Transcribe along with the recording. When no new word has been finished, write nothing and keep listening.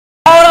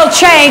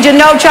change and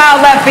no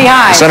child left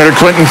behind. Senator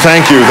Clinton,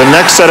 thank you. The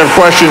next set of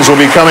questions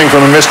will be coming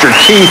from a Mr.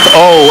 Keith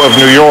O. of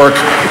New York.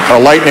 Our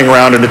lightning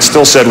round, and it's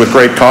still said with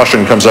great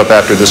caution, comes up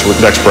after this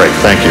next break.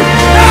 Thank you.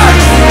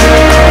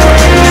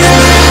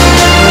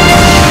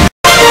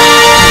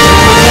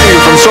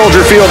 From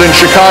Soldier Field in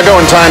Chicago,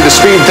 and time to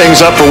speed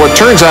things up for what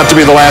turns out to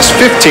be the last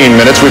 15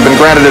 minutes. We've been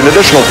granted an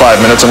additional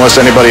 5 minutes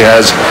unless anybody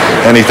has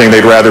anything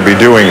they'd rather be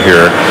doing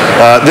here.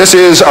 This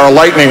is our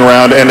lightning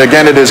round, and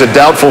again, it is a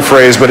doubtful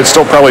phrase, but it's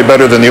still probably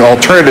better than the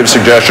alternative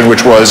suggestion,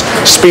 which was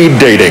speed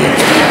dating.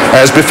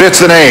 As befits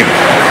the name,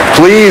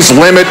 please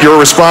limit your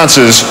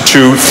responses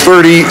to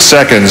 30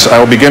 seconds. I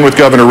will begin with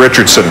Governor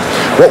Richardson.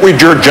 What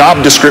would your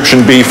job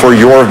description be for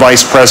your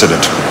vice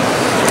president?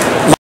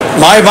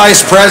 My vice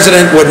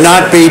president would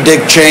not be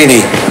Dick Cheney.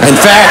 In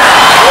fact,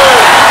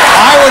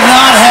 I would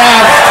not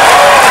have,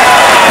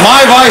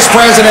 my vice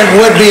president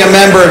would be a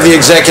member of the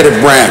executive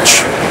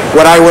branch.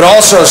 What I would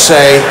also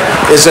say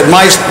is that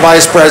my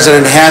vice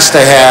president has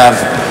to have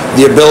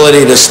the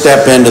ability to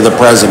step into the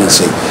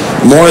presidency.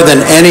 More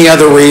than any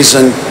other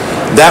reason,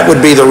 that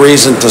would be the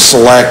reason to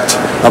select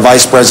a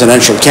vice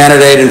presidential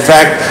candidate. In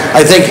fact,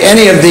 I think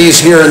any of these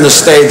here in the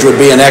stage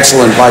would be an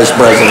excellent vice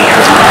president.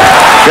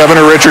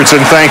 Governor Richardson,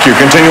 thank you.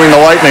 Continuing the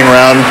lightning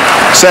round,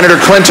 Senator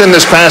Clinton,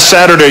 this past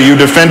Saturday you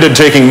defended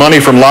taking money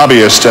from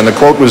lobbyists, and the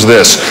quote was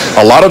this: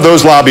 "A lot of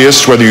those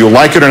lobbyists, whether you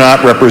like it or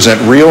not,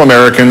 represent real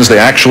Americans. They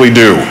actually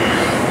do."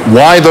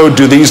 Why, though,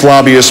 do these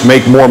lobbyists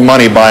make more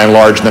money by and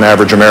large than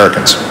average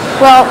Americans?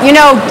 Well, you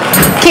know,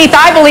 Keith,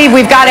 I believe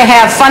we've got to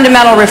have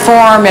fundamental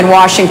reform in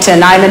Washington.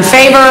 I'm in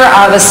favor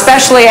of,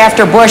 especially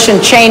after Bush and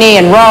Cheney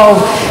and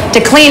Rove, to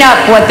clean up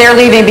what they're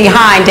leaving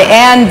behind, to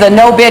end the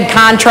no-bid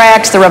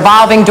contracts, the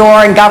revolving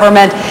door in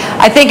government.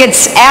 I think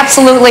it's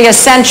absolutely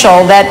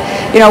essential that,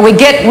 you know, we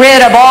get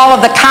rid of all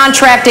of the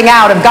contracting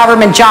out of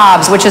government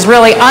jobs, which has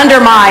really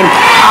undermined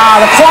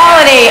the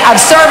quality of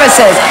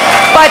services.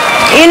 But,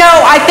 you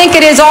know, I think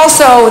it is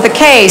also the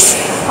case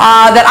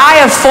that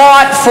I have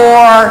fought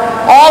for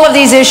all of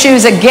these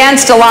issues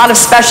against a lot of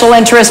special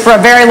interests for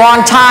a very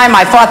long time.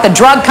 I fought the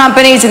drug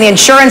companies and the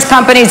insurance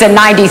companies in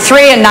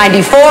 '93 and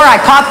 '94. I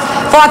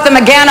fought them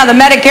again on the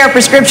Medicare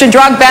prescription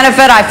drug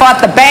benefit. I fought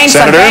the banks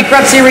on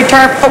bankruptcy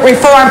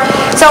reform.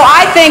 So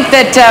I think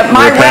that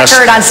my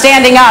record on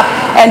standing up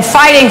and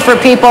fighting for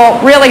people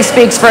really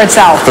speaks for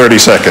itself. 30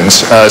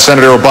 seconds.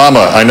 Senator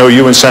Obama, I know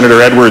you and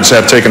Senator Edwards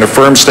have taken a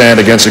firm stand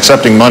against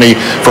accepting money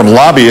from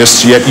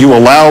lobbyists, yet you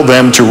allow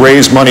them to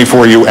raise money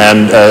for you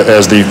and,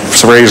 as the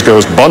phrase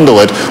goes, bundle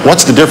it.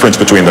 What's the difference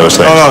between those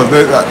things?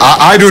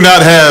 I do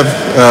not have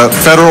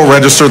federal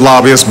registered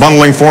lobbyists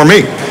bundling for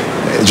me,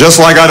 just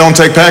like I don't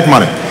take PAC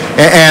money.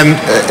 And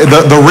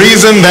the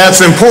reason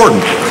that's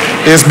important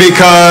is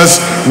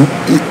because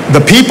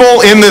the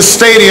people in this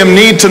stadium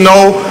need to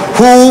know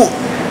who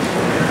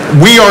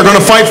we are going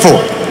to fight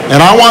for.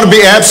 And I want to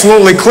be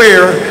absolutely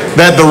clear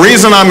that the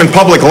reason I'm in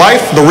public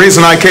life, the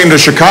reason I came to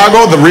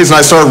Chicago, the reason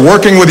I started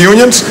working with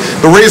unions,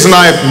 the reason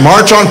I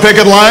march on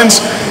picket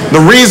lines,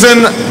 the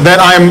reason that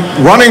I'm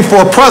running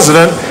for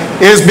president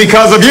is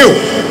because of you,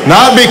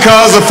 not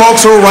because of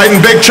folks who are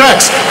writing big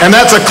checks. And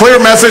that's a clear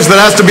message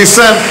that has to be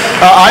sent,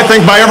 I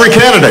think, by every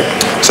candidate.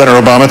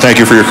 Senator Obama,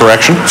 thank you for your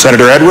correction.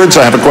 Senator Edwards,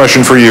 I have a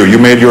question for you. You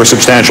made your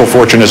substantial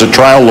fortune as a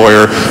trial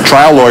lawyer.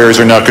 Trial lawyers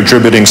are now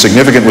contributing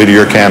significantly to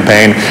your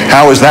campaign.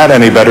 How is that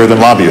any better than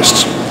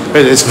lobbyists?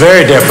 It's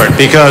very different,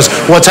 because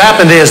what's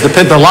happened is the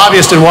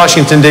lobbyists in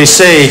Washington,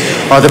 D.C.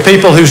 are the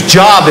people whose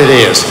job it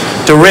is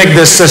to rig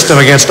this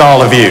system against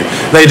all of you.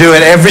 They do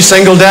it every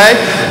single day.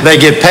 They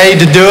get paid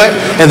to do it.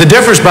 And the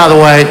difference, by the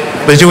way,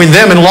 between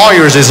them and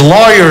lawyers is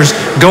lawyers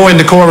go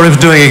into courtrooms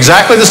doing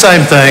exactly the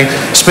same thing,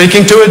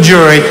 speaking to a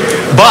jury,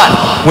 but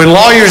when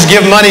lawyers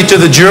give money to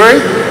the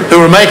jury who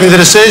are making the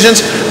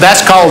decisions,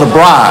 that's called a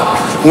bribe.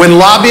 When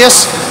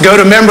lobbyists go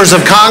to members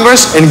of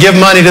Congress and give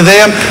money to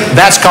them,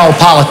 that's called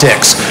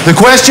politics. The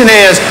question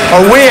is,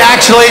 are we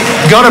actually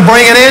going to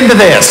bring an end to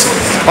this?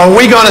 Are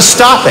we going to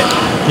stop it?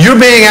 You're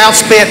being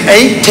outspent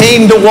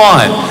 18 to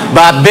 1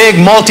 by big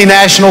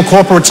multinational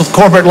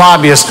corporate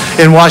lobbyists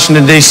in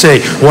Washington,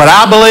 D.C. What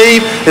I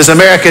believe is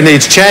America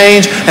needs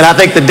change, and I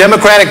think the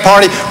Democratic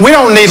Party, we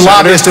don't need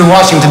lobbyists in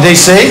Washington,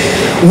 D.C.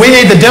 We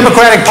need the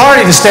Democratic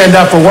Party to stand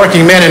up for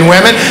working men and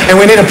women, and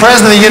we need a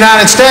President of the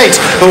United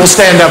States who will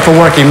stand up for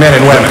working men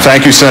and women.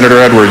 Thank you,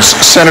 Senator Edwards.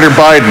 Senator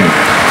Biden,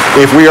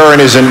 if we are in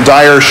as in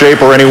dire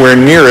shape or anywhere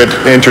near it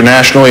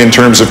internationally in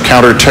terms of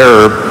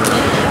counterterror,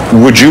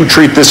 would you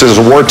treat this as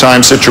a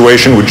wartime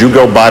situation? Would you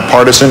go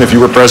bipartisan if you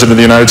were President of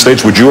the United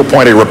States? Would you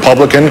appoint a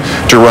Republican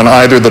to run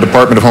either the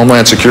Department of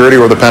Homeland Security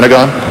or the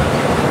Pentagon?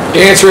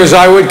 The answer is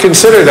I would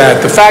consider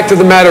that. The fact of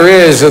the matter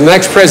is the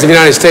next President of the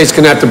United States is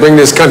going to have to bring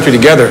this country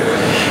together.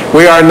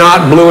 We are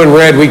not blue and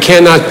red. We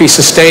cannot be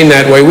sustained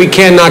that way. We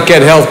cannot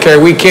get health care.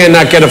 We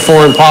cannot get a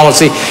foreign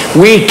policy.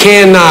 We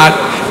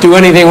cannot do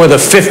anything with a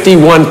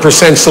 51%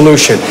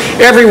 solution.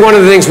 Every one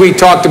of the things we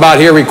talked about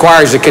here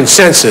requires a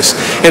consensus.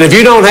 And if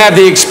you don't have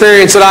the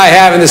experience that I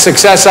have and the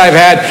success I've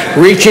had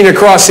reaching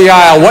across the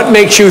aisle, what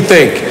makes you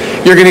think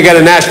you're going to get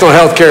a national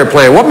health care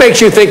plan? What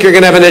makes you think you're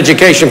going to have an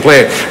education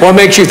plan? What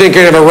makes you think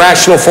you're going to have a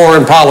rational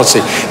foreign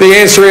policy? The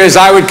answer is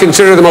I would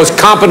consider the most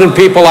competent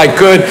people I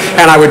could,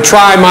 and I would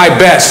try my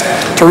best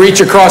to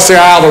reach across the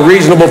aisle to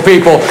reasonable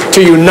people to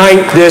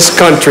unite this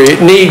country.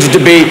 It needs to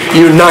be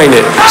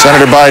united.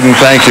 Senator Biden,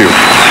 thank you.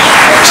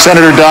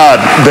 Senator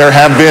Dodd, there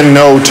have been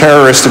no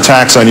terrorist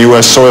attacks on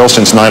U.S. soil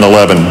since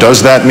 9/11.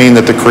 Does that mean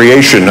that the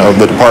creation of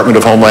the Department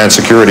of Homeland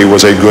Security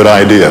was a good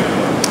idea?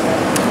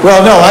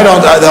 Well, no, I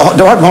don't. The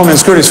Department of Homeland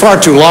Security is far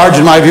too large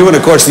in my view, and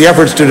of course the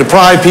efforts to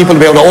deprive people to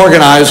be able to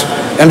organize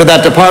into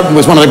that department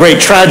was one of the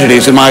great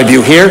tragedies in my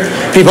view here.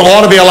 People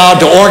ought to be allowed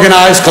to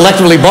organize,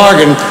 collectively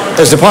bargain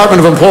as Department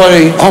of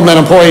Homeland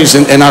employees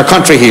in our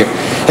country here.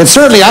 And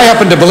certainly I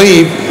happen to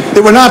believe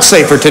that we're not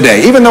safer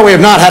today, even though we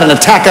have not had an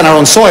attack on our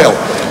own soil.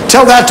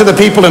 Tell that to the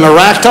people in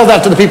Iraq, tell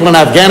that to the people in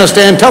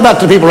Afghanistan, tell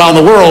that to the people around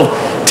the world.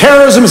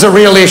 Terrorism is a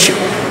real issue.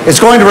 It's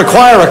going to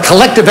require a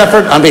collective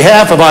effort on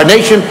behalf of our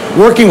nation,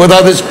 working with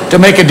others to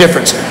make a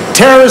difference.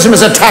 Terrorism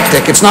is a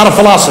tactic, it's not a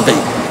philosophy.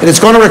 And it's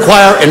going to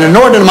require an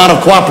inordinate amount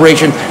of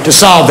cooperation to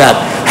solve that.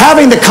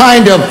 Having the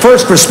kind of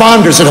first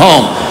responders at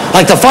home,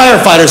 like the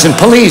firefighters and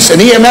police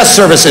and EMS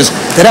services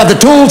that have the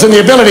tools and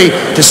the ability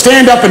to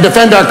stand up and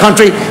defend our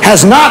country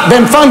has not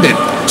been funded.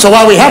 So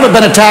while we haven't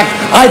been attacked,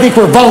 I think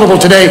we're vulnerable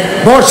today,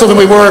 more so than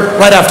we were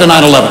right after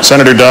 9/11.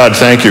 Senator Dodd,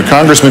 thank you.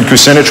 Congressman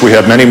Kucinich, we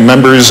have many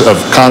members of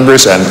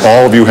Congress, and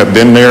all of you have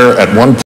been there at one point.